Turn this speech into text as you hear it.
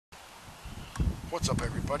What's up,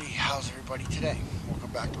 everybody? How's everybody today?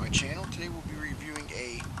 Welcome back to my channel. Today we'll be reviewing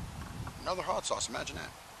another hot sauce. Imagine that.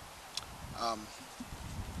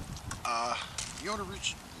 The owner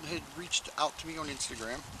had reached out to me on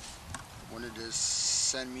Instagram, wanted to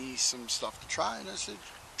send me some stuff to try, and I said,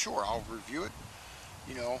 sure, I'll review it.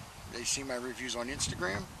 You know, they see my reviews on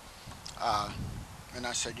Instagram, and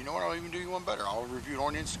I said, you know what, I'll even do you one better. I'll review it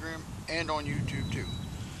on Instagram and on YouTube too.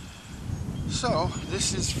 So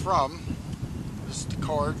this is the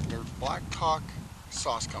card, their Black Cock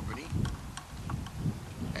Sauce Company,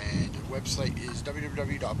 and the website is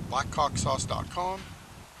www.blackcocksauce.com,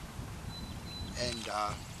 and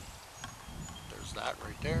there's that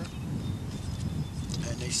right there.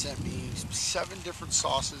 And they sent me 7 different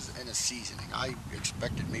sauces and a seasoning. I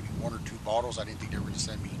expected maybe 1 or 2 bottles. I didn't think they were going to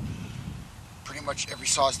send me pretty much every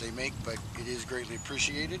sauce they make, but it is greatly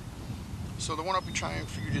appreciated. So the one I'll be trying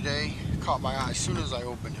for you today caught my eye as soon as I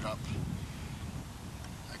opened it up.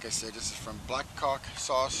 Like I said, this is from Black Cock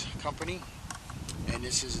Sauce Company, and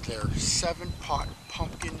this is their 7-pot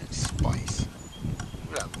pumpkin spice.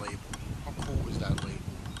 Look at that label. How cool is that label?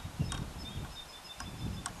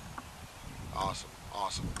 Awesome,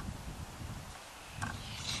 awesome.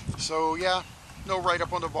 So yeah, no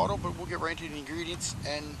write-up on the bottle, but we'll get right into the ingredients,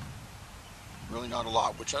 and really not a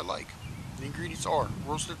lot, which I like. The ingredients are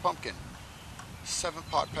roasted pumpkin,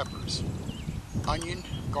 7-pot peppers, onion,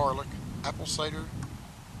 garlic, apple cider,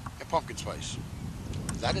 and pumpkin spice.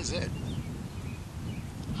 That is it.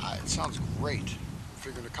 It sounds great. I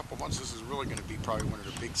figured in a couple months this is really going to be probably one of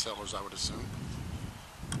the big sellers, I would assume.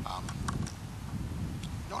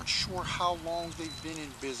 Not sure how long they've been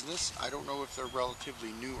in business. I don't know if they're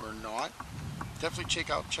relatively new or not. Definitely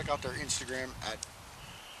check out their Instagram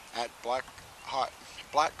at Black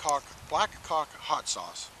Cock Hot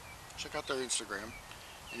Sauce. Check out their Instagram,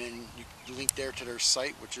 and then you link there to their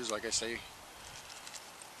site, which is, like I say,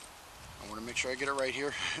 I want to make sure I get it right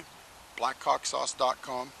here,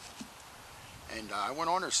 blackcocksauce.com. And I went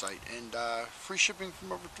on their site, and free shipping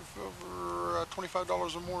from over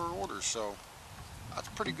 $25 or more orders, so that's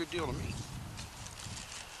a pretty good deal to me.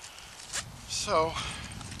 So,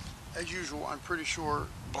 as usual, I'm pretty sure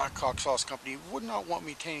Black Cock Sauce Company would not want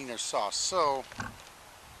me tainting their sauce, so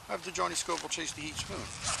I have the Johnny Scoville Chase the Heat spoon.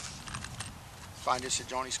 Find us at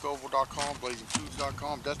johnnyscoville.com,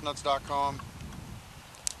 blazingfoods.com, deathnuts.com,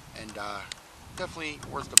 and definitely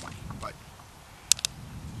worth the money. But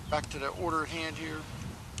back to the order at hand here.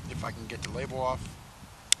 If I can get the label off,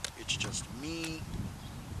 it's just me.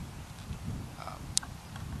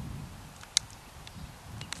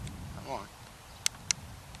 Come on.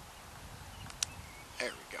 There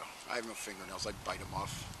we go. I have no fingernails. I bite them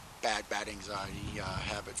off. Bad anxiety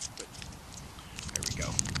habits, but there we go.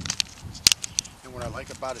 And what I like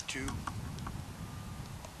about it too,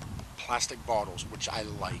 plastic bottles, which I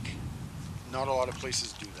like. Not a lot of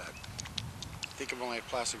places do that. I think I've only had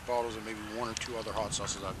plastic bottles and maybe 1 or 2 other hot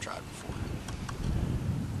sauces I've tried before.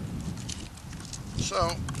 So,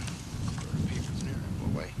 throw the papers in there and go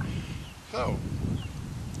away. So,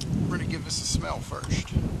 we're going to give this a smell first.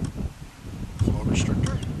 Flow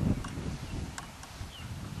restrictor.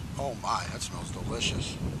 Oh my, that smells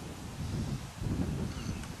delicious.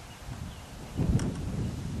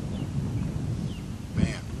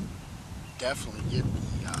 Man, definitely get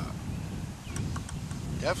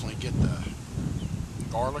the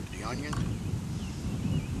garlic, the onion.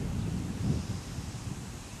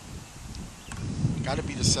 Got to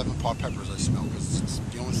be the 7-pot peppers I smell, because it's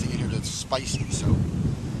the only thing in here that's spicy. So,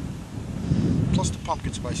 plus the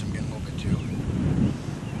pumpkin spice I'm getting a little bit too.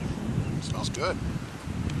 It smells good.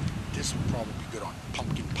 This would probably be good on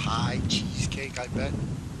pumpkin pie, cheesecake, I bet.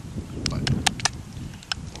 But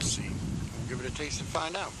we'll see. We'll give it a taste and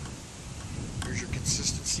find out. Here's your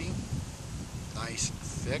consistency. Nice and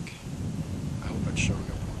thick. I hope it's showing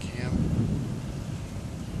up on cam.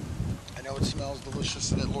 I know it smells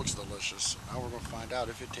delicious and it looks delicious. Now we're going to find out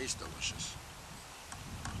if it tastes delicious.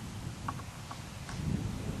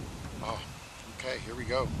 Oh, okay, here we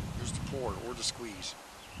go. Here's the pour or the squeeze.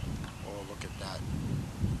 Oh, look at that.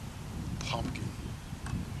 Pumpkin.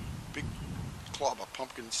 Big glob of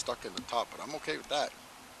pumpkin stuck in the top, but I'm okay with that.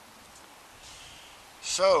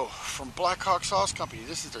 So, from Black Cock Sauce Company,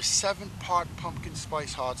 this is their 7-pot pumpkin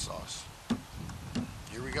spice hot sauce.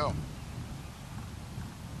 Here we go.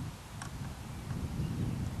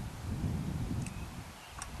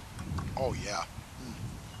 Oh yeah.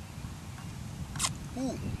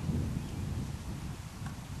 Ooh.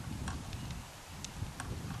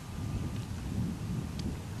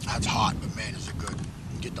 That's hot, but man, is it good.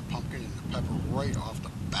 You get the pumpkin and the pepper right off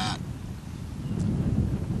the bat.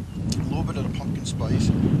 A little bit of the pumpkin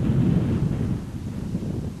spice.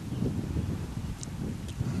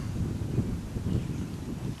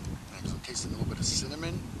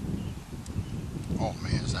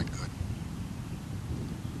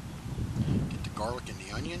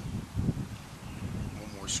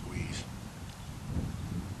 more squeeze.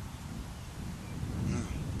 Mm.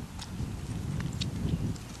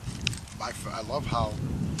 I love how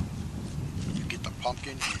you get the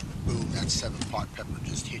pumpkin and boom, that 7-pot pepper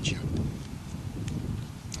just hits you.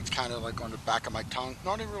 It's kind of like on the back of my tongue.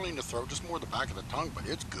 Not even really in the throat, just more the back of the tongue, but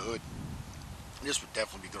it's good. This would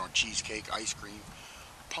definitely be good on cheesecake, ice cream,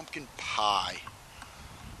 pumpkin pie.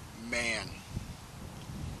 Man.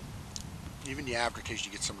 Even the aftertaste,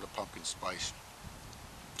 you get some of the pumpkin spice.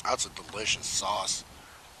 That's a delicious sauce.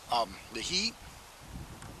 The heat,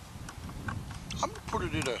 I'm gonna put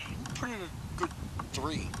it at a good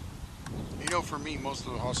 3. You know, for me, most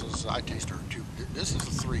of the hot sauces I taste are 2. This is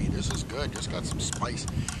a 3. This is good. Just got some spice.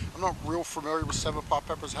 I'm not real familiar with 7-pot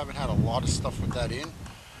peppers. Haven't had a lot of stuff with that in.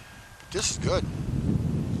 But this is good.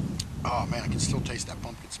 Oh man, I can still taste that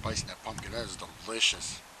pumpkin spice in that pumpkin. That is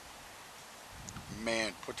delicious.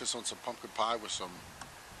 Man, put this on some pumpkin pie with some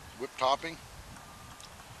whipped topping.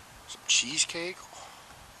 Some cheesecake.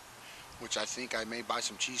 Which I think I may buy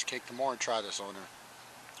some cheesecake tomorrow and try this on her.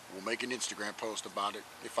 We'll make an Instagram post about it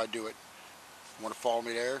if I do it. You want to follow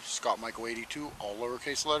me there? Scott Michael 82, all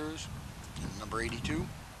lowercase letters, and number 82,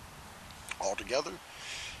 all together.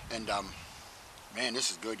 And man, this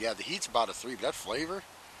is good. Yeah, the heat's about a 3, but that flavor,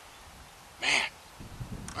 man,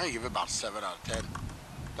 I give it about a 7 out of 10.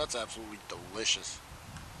 That's absolutely delicious.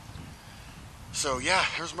 So yeah,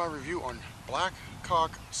 here's my review on Black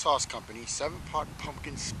Cock Sauce Company 7-pot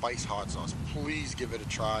pumpkin spice hot sauce. Please give it a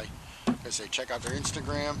try. I say check out their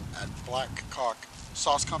Instagram at Black Cock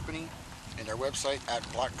Sauce Company and their website at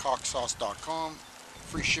blackcocksauce.com.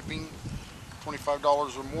 Free shipping,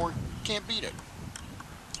 $25 or more. Can't beat it.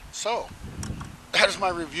 So that is my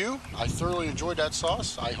review. I thoroughly enjoyed that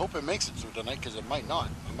sauce. I hope it makes it through tonight because it might not.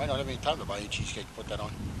 I might not have any time to buy any cheesecake to put that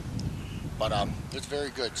on. But it's very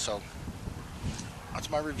good. So that's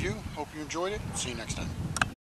my review. Hope you enjoyed it. See you next time.